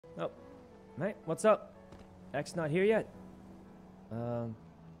Oh, mate, what's up? X not here yet? Mr.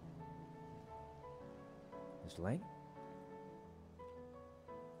 Lang?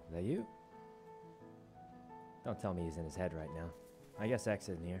 Is that you? Don't tell me he's in his head right now. I guess X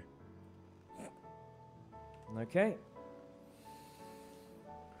isn't here. Okay.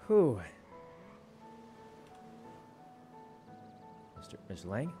 Whew. Mr.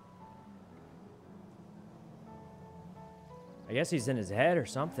 Lang? I guess he's in his head or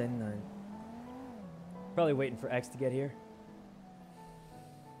something. Probably waiting for X to get here.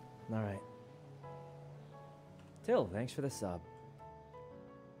 Alright. Till, thanks for the sub.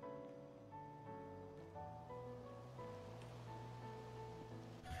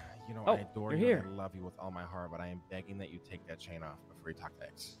 You know, Oh, I adore you're you here. and I love you with all my heart, but I am begging that you take that chain off before you talk to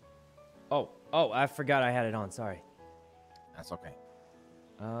X. Oh, I forgot I had it on. Sorry. That's okay.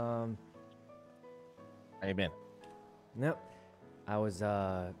 How you been? Nope. I was,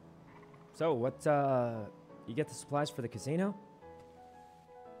 So, what, you get the supplies for the casino?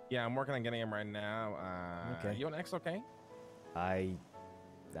 Yeah, I'm working on getting him right now. Okay. You and X okay? I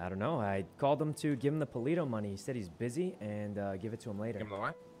don't know. I called him to give him the Polito money. He said he's busy and give it to him later. Give him the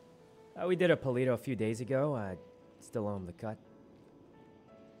what? We did a Polito a few days ago. I still owe him the cut.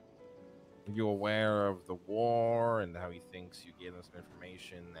 Are you aware of the war and how he thinks you gave him some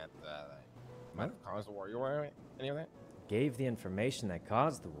information that might have caused the war? You aware of any of that? Gave the information that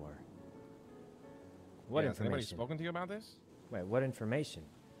caused the war. What Has anybody information? spoken to you about this? Wait, what information?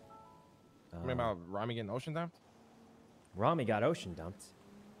 Something about Ramee getting ocean dumped? Ramee got ocean dumped.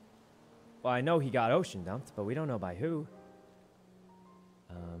 Well, I know he got ocean dumped, but we don't know by who.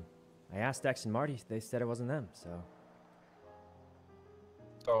 I asked X and Marty. They said it wasn't them, so...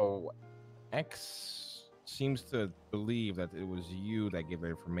 So, X seems to believe that it was you that gave the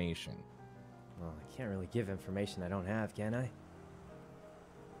information. Well, I can't really give information I don't have, can I?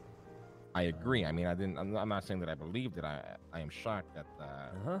 I agree. I mean, I'm not saying that I believed it. I am shocked that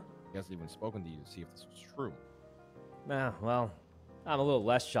he hasn't even spoken to you to see if this was true. Well, I'm a little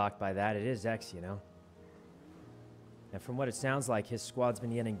less shocked by that. It is X, you know. And from what it sounds like, his squad's been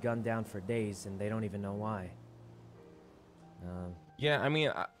getting gunned down for days, and they don't even know why. Yeah, I mean,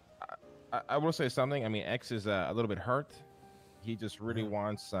 I will say something. I mean, X is a little bit hurt. He just really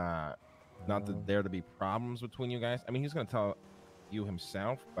wants not there to be problems between you guys. I mean, he's going to tell you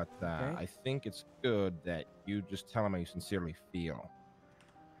himself, but I think it's good that you just tell him how you sincerely feel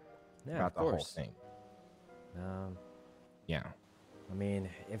about the whole thing. Yeah. I mean,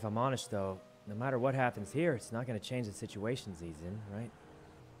 if I'm honest, though, no matter what happens here, it's not going to change the situations he's in, right?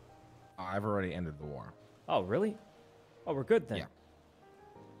 I've already ended the war. Oh, really? Oh, we're good then. Yeah.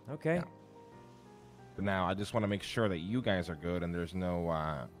 Okay. Yeah. But now I just want to make sure that you guys are good and there's no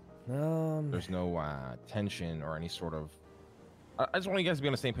tension or any sort of. I just want you guys to be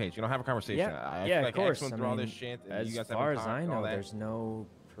on the same page. You know, have a conversation. Yeah, I yeah, feel like of course. X went through all this shit. And As you guys far as talked, I all know, that. there's no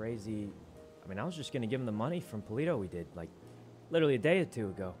crazy. I mean, I was just gonna give him the money from Polito we did like literally a day or two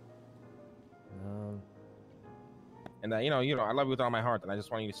ago. And you know, I love you with all my heart, and I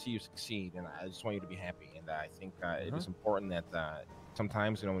just want you to see you succeed, and I just want you to be happy. And I think it is important that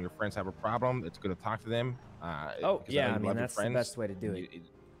sometimes, you know, when your friends have a problem, it's good to talk to them. Oh yeah, I mean that's the best way to do it.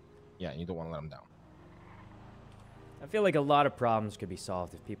 Yeah, you don't want to let them down. I feel like a lot of problems could be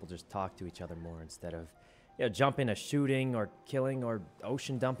solved if people just talk to each other more instead of, you know, jump into shooting or killing or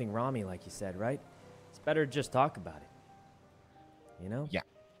ocean dumping Ramee, like you said, right? It's better to just talk about it. You know? Yeah.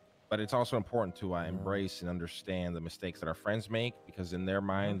 But it's also important to embrace and understand the mistakes that our friends make, because in their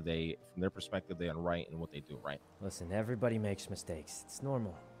mind, from their perspective, they are right in what they do, right? Listen, everybody makes mistakes. It's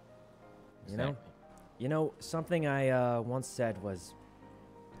normal. You know? You know, something I once said was,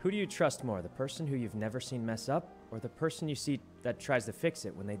 who do you trust more, the person who you've never seen mess up, or the person you see that tries to fix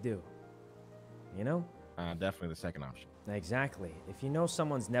it when they do? You know? Definitely the second option. Exactly. If you know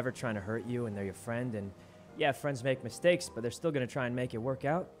someone's never trying to hurt you and they're your friend, and yeah, friends make mistakes, but they're still going to try and make it work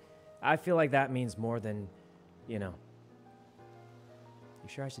out, I feel like that means more than, you know. You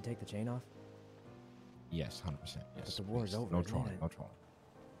sure I should take the chain off? Yes, 100%. Yes. But the war's over. No trolling. No trolling.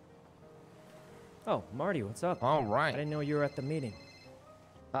 Oh, Marty, what's up? All right. I didn't know you were at the meeting.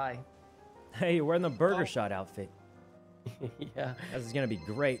 Hi. Hey, you're wearing the burger shot outfit. Yeah. This is going to be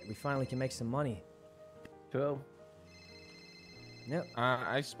great. We finally can make some money. True. Yep.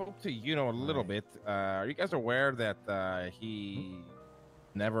 I spoke to Yuno a little bit. Are you guys aware that he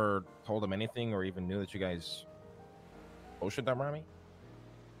never told him anything or even knew that you guys ocean dump Ramee?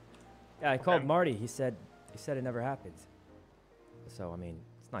 Yeah, I called Marty. He said it never happened. So, I mean,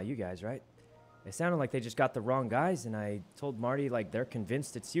 it's not you guys, right? It sounded like they just got the wrong guys, and I told Marty, like, they're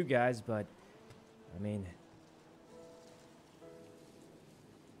convinced it's you guys, but, I mean...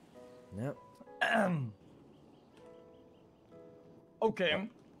 Yep. Okay.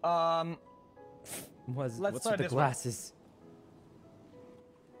 What's Let's with start the this way. glasses?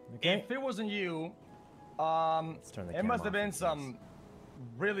 Okay. If it wasn't you, Let's turn the it camera must have off been in some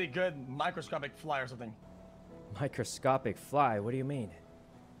really good microscopic fly or something. Microscopic fly. What do you mean?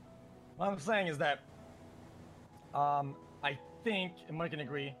 What I'm saying is that, I think, and Mike can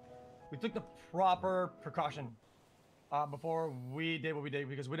agree, we took the proper precaution before we did what we did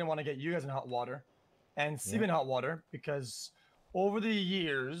because we didn't want to get you guys in hot water and Steve in hot water because over the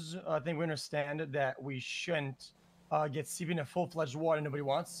years, I think we understand that we shouldn't get Steve in a full-fledged war that nobody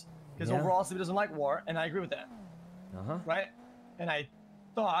wants because Yeah. overall Steve doesn't like war, and I agree with that, Uh-huh. right? And I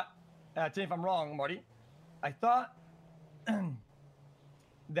thought, tell me if I'm wrong, Marty, I thought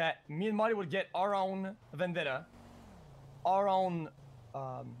that me and Marty would get our own vendetta, our own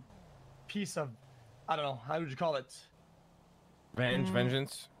piece of, I don't know, how would you call it?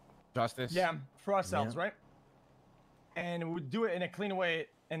 Vengeance, justice. Yeah, for ourselves, Yeah. right? And we'd do it in a clean way,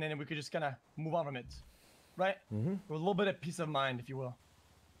 and then we could just kind of move on from it, right? Mm-hmm. With a little bit of peace of mind, if you will.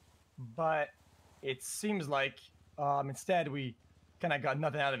 But it seems like instead we kind of got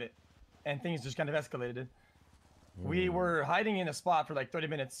nothing out of it, and things just kind of escalated. We were hiding in a spot for like 30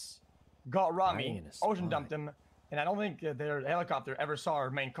 minutes, got Hiding ramee, in a ocean spot. dumped him, and I don't think their helicopter ever saw our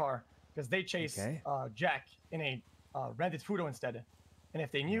main car because they chased Okay. Jack in a rented Fudo instead. And if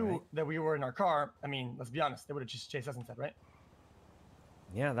they knew Right. that we were in our car, I mean, let's be honest, they would have just chased us instead, right?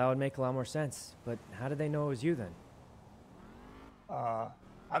 Yeah, that would make a lot more sense. But how did they know it was you then?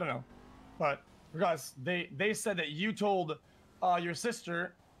 I don't know. But regardless, they said that you told your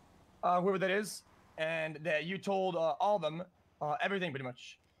sister, whoever that is, and that you told all of them everything pretty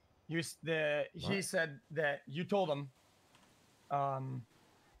much. He said that you told them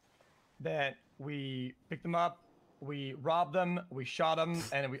that we picked them up, we robbed them, we shot them,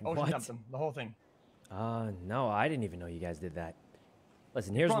 and we ocean What? dumped them. The whole thing. No, I didn't even know you guys did that.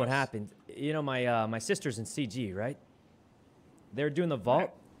 Listen, here's what Promise. happened. You know, my sister's in CG, right? They're doing the vault.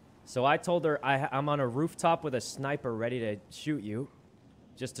 Right. So I told her I'm on a rooftop with a sniper ready to shoot you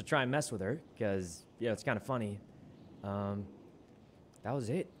just to try and mess with her because, yeah, it's kind of funny. That was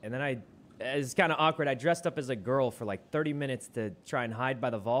it. And then it's kind of awkward. I dressed up as a girl for like 30 minutes to try and hide by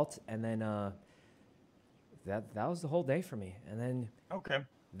the vault. And then that was the whole day for me. And then Okay.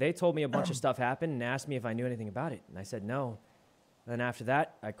 they told me a bunch of stuff happened and asked me if I knew anything about it. And I said no. And then after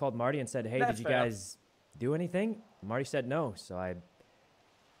that, I called Marty and said, hey, That's did you fair. guys do anything? Marty said no. So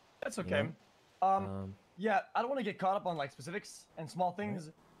That's okay. know, Yeah, I don't want to get caught up on like specifics and small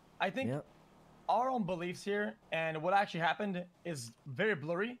things. I think yep. our own beliefs here and what actually happened is very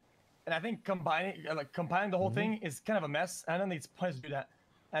blurry, and I think combining the whole thing is kind of a mess. I don't think it's pointless to do that.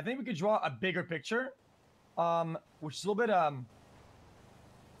 And I think we could draw a bigger picture, which is a little bit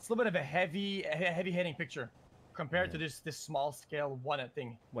of a heavy hitting picture compared to this small scale one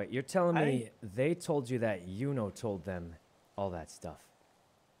thing. Wait, you're telling I me they told you that Yuno told them all that stuff?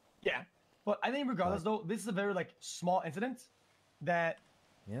 Yeah, but I think regardless though, this is a very like small incident that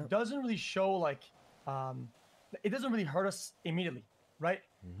Yeah. doesn't really show like it doesn't really hurt us immediately, right?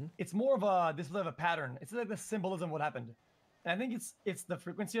 It's more of a display of a pattern. It's like the symbolism of what happened, and I think it's the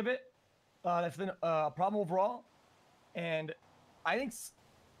frequency of it that's been a problem overall. And I think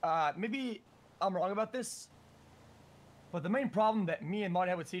maybe I'm wrong about this, but the main problem that me and Marty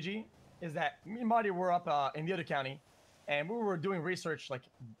had with CG is that me and Marty were up in the other county, and we were doing research like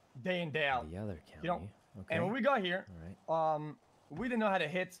day in day out. The other county. You know, Okay. and when we got here, all right. we didn't know how to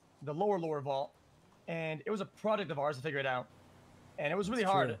hit the lower vault, and it was a project of ours to figure it out, and it was really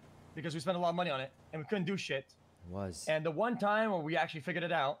That's hard true. because we spent a lot of money on it and we couldn't do shit. It was. And the one time where we actually figured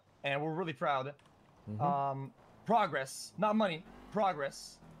it out, and we're really proud, Mm-hmm. progress, not money,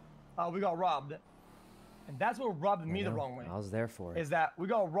 progress, we got robbed, and that's what rubbed me I the know. wrong way. I was there for it. Is that we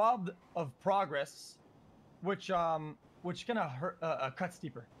got robbed of progress, which kind of hurt, cuts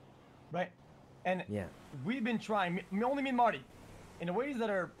deeper, right? And Yeah. we've been trying, only me and Marty, in ways that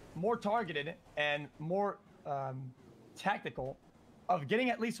are more targeted and more tactical, of getting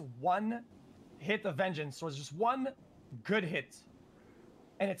at least one hit of vengeance, or just one good hit.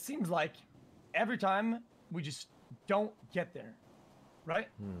 And it seems like every time we just don't get there, right?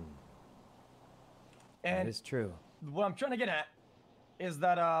 That And is true. what I'm trying to get at is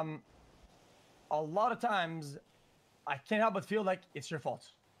that a lot of times I can't help but feel like it's your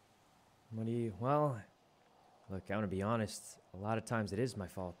fault. What do you... Well, look, I want to be honest. A lot of times it is my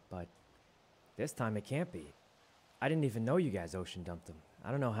fault, but this time it can't be. I didn't even know you guys ocean dumped them.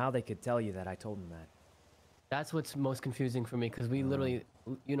 I don't know how they could tell you that I told them that. That's what's most confusing for me, because we literally,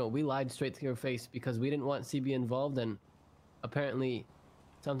 you know, we lied straight to your face because we didn't want CB involved, and apparently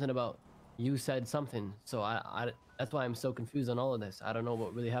something about you said something. So that's why I'm so confused on all of this. I don't know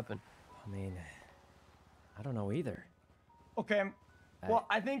what really happened. I mean, I don't know either. Okay. Well,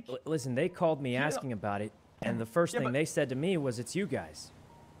 I think. Listen, they called me You know- asking about it, and the first thing but- they said to me was, "It's you guys,"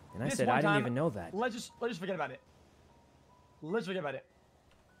 and I This said, one "I didn't time, even know that." Let's just forget about it. Let's forget about it.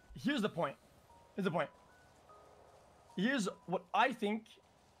 Here's the point. Here's what I think,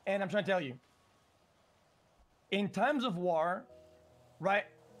 and I'm trying to tell you. In times of war, right?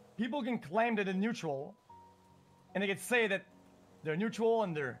 People can claim that they're neutral, and they can say that they're neutral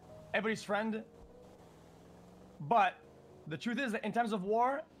and they're everybody's friend. But the truth is that in times of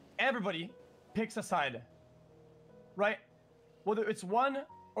war, everybody picks a side, right? Whether it's one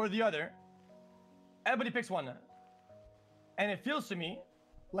or the other, everybody picks one. And it feels to me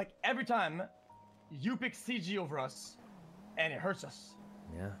like every time you pick CG over us, and it hurts us.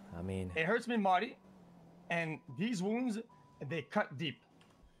 Yeah, I mean, It hurts me, Marty, and these wounds, they cut deep.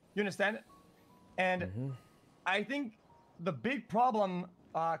 You understand? And I think the big problem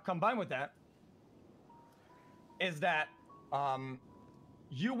combined with that is that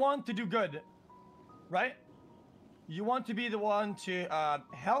you want to do good, right? You want to be the one to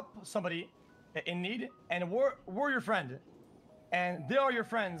help somebody in need, and we're your friend, and they are your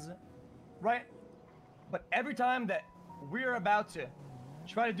friends, right? But every time that we're about to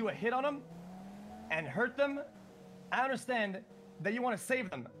try to do a hit on them and hurt them, I understand that you want to save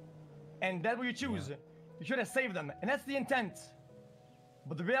them, and that's what you choose. Yeah. You try to save them, and that's the intent.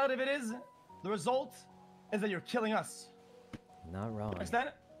 But the reality of it is, the result is that you're killing us. not wrong.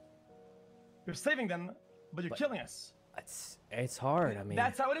 Understand? You're saving them, but you're killing us. It's hard. I mean,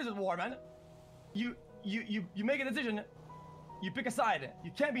 That's how it is with war, man. You make a decision. You pick a side.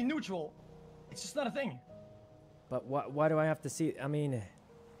 You can't be neutral. It's just not a thing. but why do I have to see? I mean,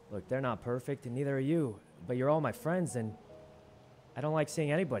 look, they're not perfect, and neither are you. But you're all my friends, and I don't like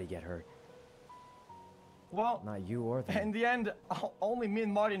seeing anybody get hurt. Well, Not you or them. in the end, only me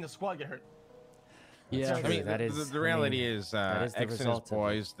and Marty in the squad get hurt. Yeah. I mean, That the, is- the I reality mean, is, that is the X and his result of it.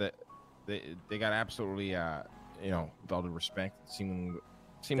 boys, that they got absolutely, with all due respect, seemingly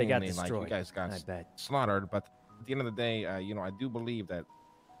They got like you destroyed, guys got I bet. slaughtered. But at the end of the day, I do believe that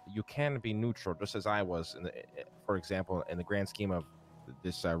you can be neutral, just as I was, for example, in the grand scheme of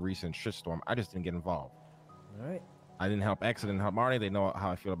this recent shitstorm. I just didn't get involved. All right. I didn't help X, I didn't help Marty. They know how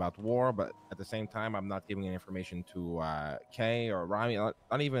I feel about war, but at the same time, I'm not giving any information to Kay or Ramee.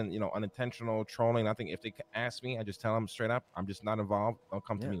 Not even, unintentional trolling, nothing. If they ask me, I just tell them straight up, I'm just not involved. Don't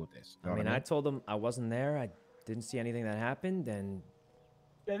come to Yeah. me with this. You I know mean, what I told them I wasn't there. I didn't see anything that happened, and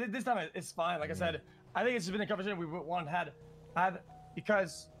Yeah, this time it's fine. Like I said, I think it's just been a conversation we want to have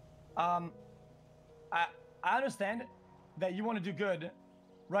because I understand that you want to do good,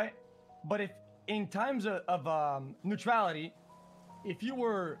 right? But if in times of neutrality, if you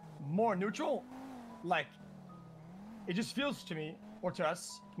were more neutral, like it just feels to me, or to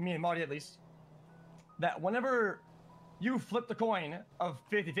us, me and Marty at least, that whenever you flip the coin of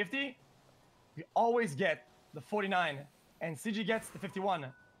 50-50, you always get the 49 and CG gets the 51.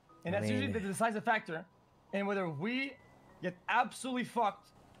 And that's usually the decisive factor in whether we get absolutely fucked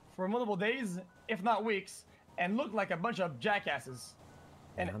for multiple days, if not weeks, and look like a bunch of jackasses.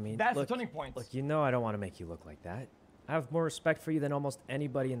 And I mean, that's look, the turning point. Look, you know I don't want to make you look like that. I have more respect for you than almost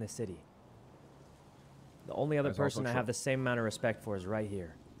anybody in the city. The only other That's also person I true. have the same amount of respect for is right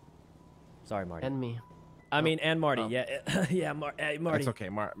here. Sorry, Marty. And me. I mean, and Marty. Oh. Yeah, yeah, Marty. It's okay,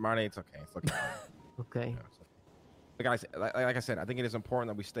 Marty. It's okay. It's okay. Okay. Like I said, I think it is important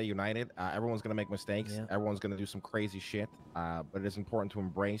that we stay united. Everyone's gonna make mistakes. Yeah. Everyone's gonna do some crazy shit. But it is important to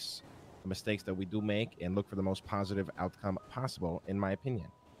embrace the mistakes that we do make and look for the most positive outcome possible, in my opinion.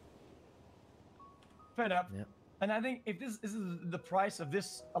 Fair enough. Yeah. And I think if this is the price of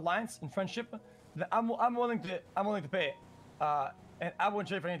this alliance and friendship, then I'm willing to pay, and I wouldn't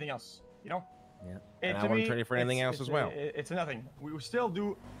trade for anything else. You know. Yeah. And I To wouldn't me, trade it for anything it's- else as well. It's a nothing. We will still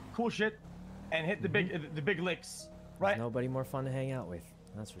do cool shit and hit the big licks, right? Nobody more fun to hang out with.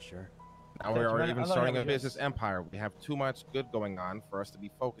 That's for sure. Now Thank we're you, man. even I love starting how a we do business this. empire. We have too much good going on for us to be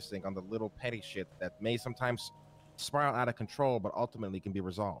focusing on the little petty shit that may sometimes spiral out of control, but ultimately can be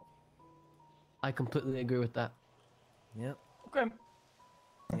resolved. I completely agree with that. Yeah. Okay.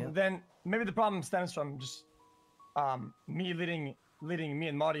 Yeah. Then maybe the problem stems from just me leading me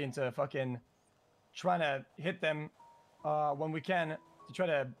and Marty into fucking trying to hit them when we can to try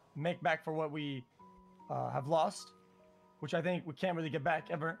to make back for what we have lost, which I think we can't really get back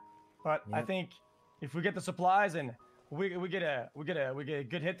ever. But I Yep. think if we get the supplies and we get a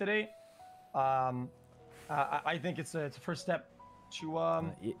good hit today, I think it's a first step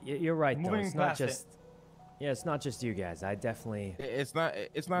to You're right, though. moving It's not past it. just Yeah, it's not just you guys. I definitely. It's not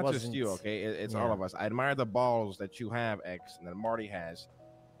just you, okay? It's all of us. I admire the balls that you have, X, and that Marty has,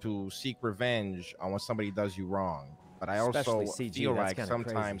 to seek revenge on when somebody does you wrong. But I also Especially CG, feel that's like kinda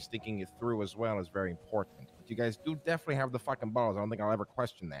sometimes crazy. thinking it through as well is very important. But you guys do definitely have the fucking balls. I don't think I'll ever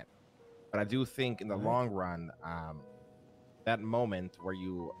question that. But I do think in the long run, that moment where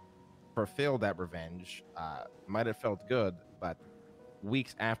you fulfill that revenge might have felt good, but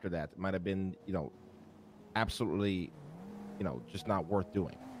weeks after that, it might have been, absolutely, just not worth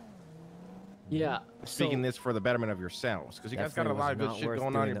doing. Yeah. Speaking this for the betterment of yourselves, because you guys got a lot of good shit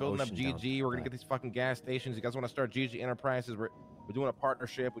going on. You're building up GG. We're gonna get these fucking gas stations. You guys want to start GG Enterprises? We're doing a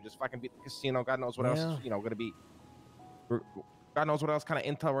partnership. We just fucking beat the casino. God knows what else is, gonna be. God knows what else kind of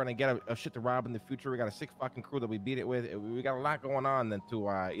intel we're gonna get of shit to rob in the future. We got a sick fucking crew that we beat it with. We got a lot going on than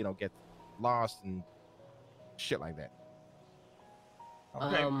to get lost and shit like that.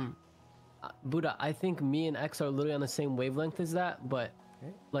 Okay. Buddha, I think me and X are literally on the same wavelength as that, but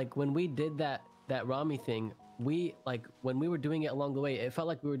like when we did that ramee thing, when we were doing it along the way, it felt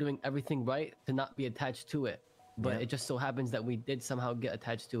like we were doing everything right to not be attached to it, but it just so happens that we did somehow get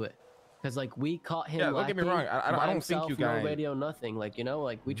attached to it, because like we caught him. Yeah, don't get me wrong. I don't think you guys. No radio, nothing. Like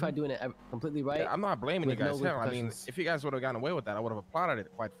we tried doing it completely right. Yeah, I'm not blaming you guys. No I mean, if you guys would have gotten away with that, I would have applauded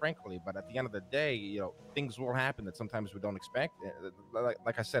it, quite frankly. But at the end of the day, things will happen that sometimes we don't expect.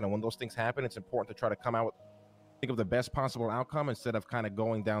 Like I said, and when those things happen, it's important to try to come out with. Think of the best possible outcome instead of kind of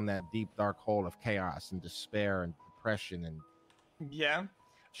going down that deep dark hole of chaos and despair and depression and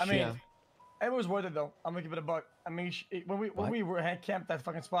I mean it was worth it though. I'm gonna give it a buck. I mean when we were had camped that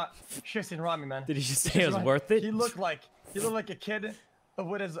fucking spot, shit's in Ramee, man. Did he just say it was worth it? He looked like a kid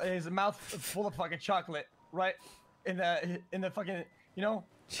with his mouth full of fucking chocolate, right? In the fucking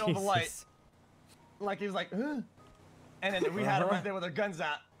the light. Like he was like, huh? And then we had him right there with our guns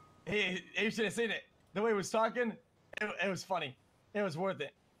out. He should have seen it. The way he was talking, it was funny. It was worth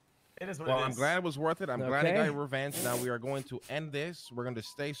it. It is what it is. Well, I'm glad it was worth it. I'm glad I got your revenge. Now we are going to end this. We're going to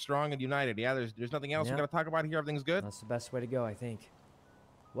stay strong and united. Yeah, there's nothing else we got to talk about here. Everything's good. That's the best way to go, I think.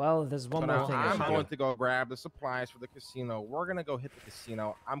 Well, there's one more thing. I'm going to go grab the supplies for the casino. We're going to go hit the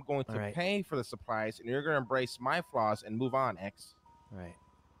casino. I'm going to pay for the supplies, and you're going to embrace my flaws and move on, X. All right.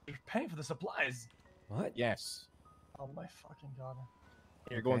 You're paying for the supplies? What? Yes. Oh my fucking god.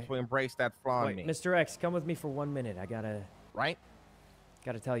 You're going to embrace that flaw in me. Mr. X, come with me for 1 minute. I gotta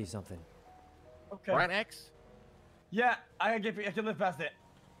tell you something. Okay. Right, X? Yeah, I can live past it.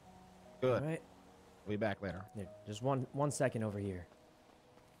 Good. All right. We'll be back later. Here, just one second over here.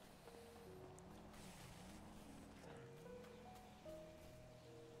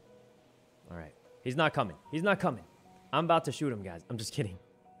 All right. He's not coming. He's not coming. I'm about to shoot him, guys. I'm just kidding.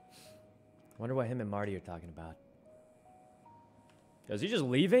 Wonder what him and Marty are talking about. Is he just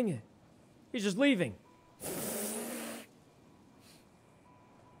leaving? He's just leaving.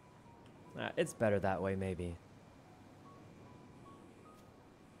 It's better that way, maybe.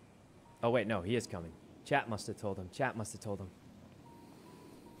 Oh, wait, no, he is coming. Chat must have told him. Chat must have told him.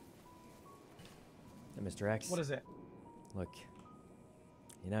 Hey, Mr. X. What is it? Look,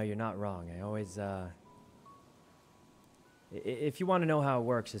 you're not wrong. I always, if you want to know how it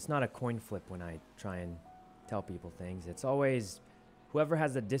works, it's not a coin flip when I try and tell people things. It's always whoever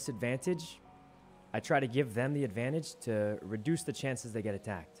has the disadvantage, I try to give them the advantage to reduce the chances they get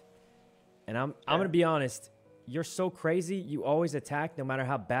attacked. And I'm going to be honest, you're so crazy, you always attack no matter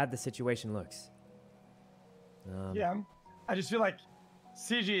how bad the situation looks. Yeah, I just feel like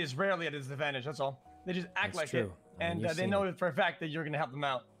CG is rarely at a disadvantage, that's all. They just act like it. And they know for a fact that you're going to help them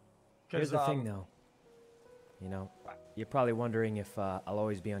out. Here's the thing, though. You're probably wondering if I'll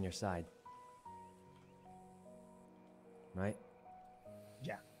always be on your side. Right?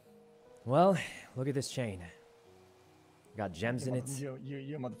 Yeah. Well, look at this chain. Got gems in it.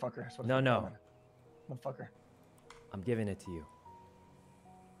 You motherfucker. No. Motherfucker. I'm giving it to you.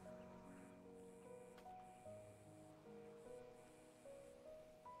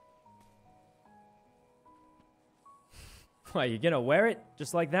 What, you gonna wear it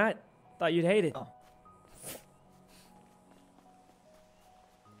just like that? Thought you'd hate it. Oh.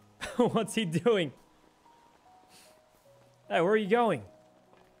 What's he doing? Hey, where are you going?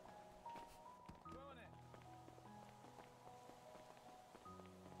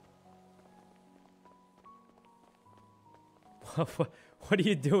 What are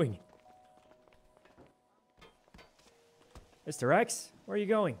you doing? Mr. X, where are you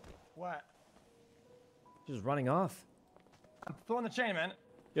going? What? Just running off. I'm throwing the chain, man.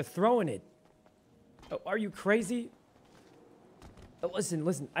 You're throwing it. Oh, are you crazy? Oh,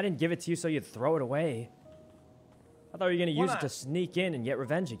 listen. I didn't give it to you so you'd throw it away. I thought you were going to use it to sneak in and get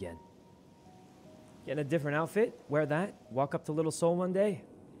revenge again. Get in a different outfit, wear that, walk up to Little Soul one day.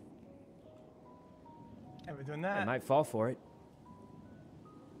 And we're doing that. I might fall for it.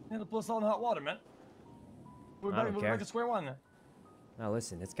 Yeah, to pull us all in hot water, man. We're I don't care. back to square one. Now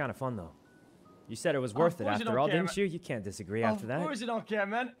listen, it's kind of fun though. You said it was worth it after all, didn't you? You can't disagree after that. Of course you don't care,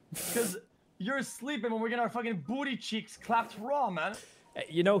 man. Because you're sleeping when we're getting our fucking booty cheeks clapped raw, man.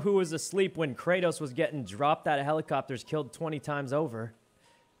 You know who was asleep when Kratos was getting dropped out of helicopters, killed 20 times over?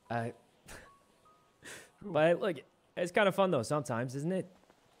 But look, it's kind of fun though sometimes, isn't it?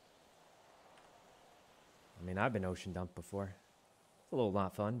 I mean, I've been ocean dumped before. It's a little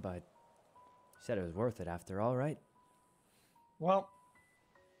not fun, but you said it was worth it after all, right? Well,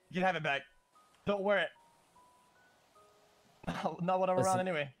 you can have it back. Don't wear it. Not when I'm around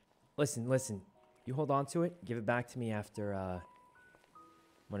anyway. Listen. You hold on to it. Give it back to me after,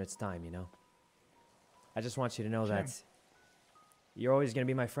 when it's time, you know? I just want you to know that you're always going to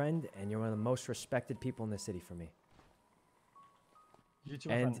be my friend, and you're one of the most respected people in the city for me. You too,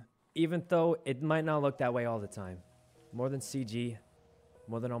 and friend. even though it might not look that way all the time, more than CG,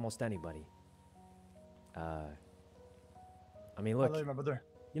 more than almost anybody. I mean, look, I love you, my brother.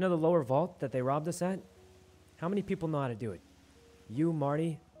 you know the lower vault that they robbed us at? How many people know how to do it? You,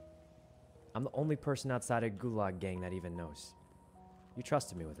 Marty. I'm the only person outside of Gulag gang that even knows. You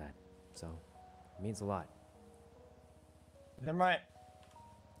trusted me with that, so it means a lot. Damn right.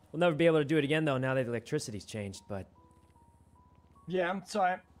 We'll never be able to do it again, though, now that the electricity's changed, but... Yeah, I'm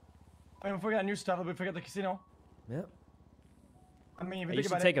sorry. I mean, if we got new stuff, we forget the casino. Yeah. I mean, if you You think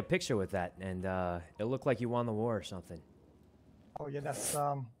should about take a picture with that, and it'll look like you won the war or something. Oh, yeah, that's,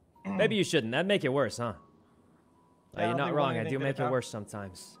 Maybe you shouldn't. That'd make it worse, huh? Yeah, You're I'll not be wrong. willing I to do think make that it out. worse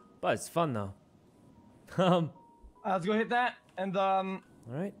sometimes. But it's fun, though. let's go hit that, and, All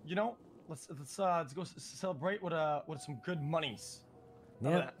right. you know, let's go celebrate with some good monies. How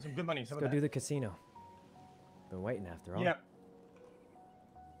Yeah. about that? Some good monies. How Let's go about do the casino. Been waiting after all. Yeah.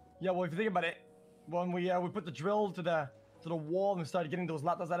 Yeah, well, if you think about it, when we put the drill to the wall and started getting those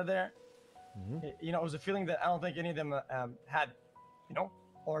latas out of there, you know, it was a feeling that I don't think any of them had, you know,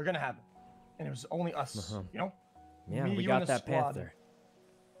 or are gonna have, and it was only us, you know. Yeah, Me, we you, got and the that squad. Panther.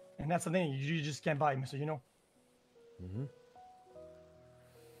 And that's the thing, you just can't buy, mister, you know.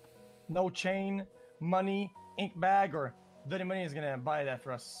 No chain, money, ink bag, or dirty money is gonna buy that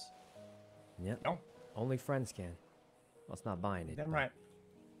for us. Yep. No. Only friends can. Well, it's not buying it. Damn but- right.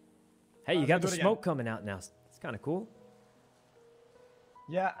 Hey, you Let's got do the it again. smoke coming out now. It's kind of cool.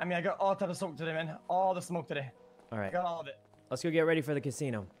 Yeah, I mean, I got all type of smoke today, man. All the smoke today. All I right. got all of it. Let's go get ready for the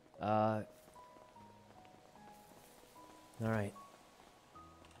casino. All right.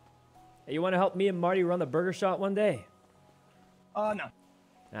 Hey, you want to help me and Marty run the burger shop one day? No.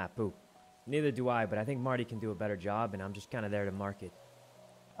 Ah, poop. Neither do I, but I think Marty can do a better job, and I'm just kind of there to market.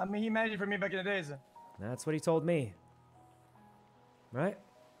 I mean, he managed it for me back in the days. That's what he told me. Right?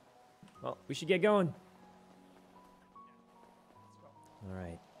 Well, we should get going. All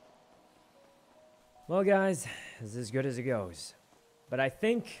right. Well, guys, this is as good as it goes. But I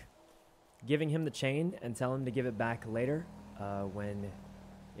think giving him the chain and tell him to give it back later, when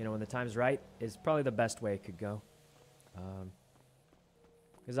the time's right, is probably the best way it could go.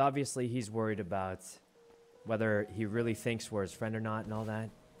 Because obviously he's worried about whether he really thinks we're his friend or not and all that.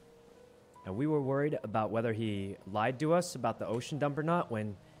 And we were worried about whether he lied to us about the ocean dump or not,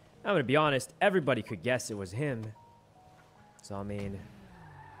 when, I'm going to be honest, everybody could guess it was him. So, I mean,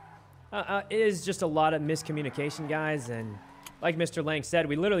 it is just a lot of miscommunication, guys. And like Mr. Lang said,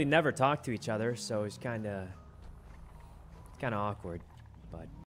 we literally never talked to each other, so it's kind of awkward. But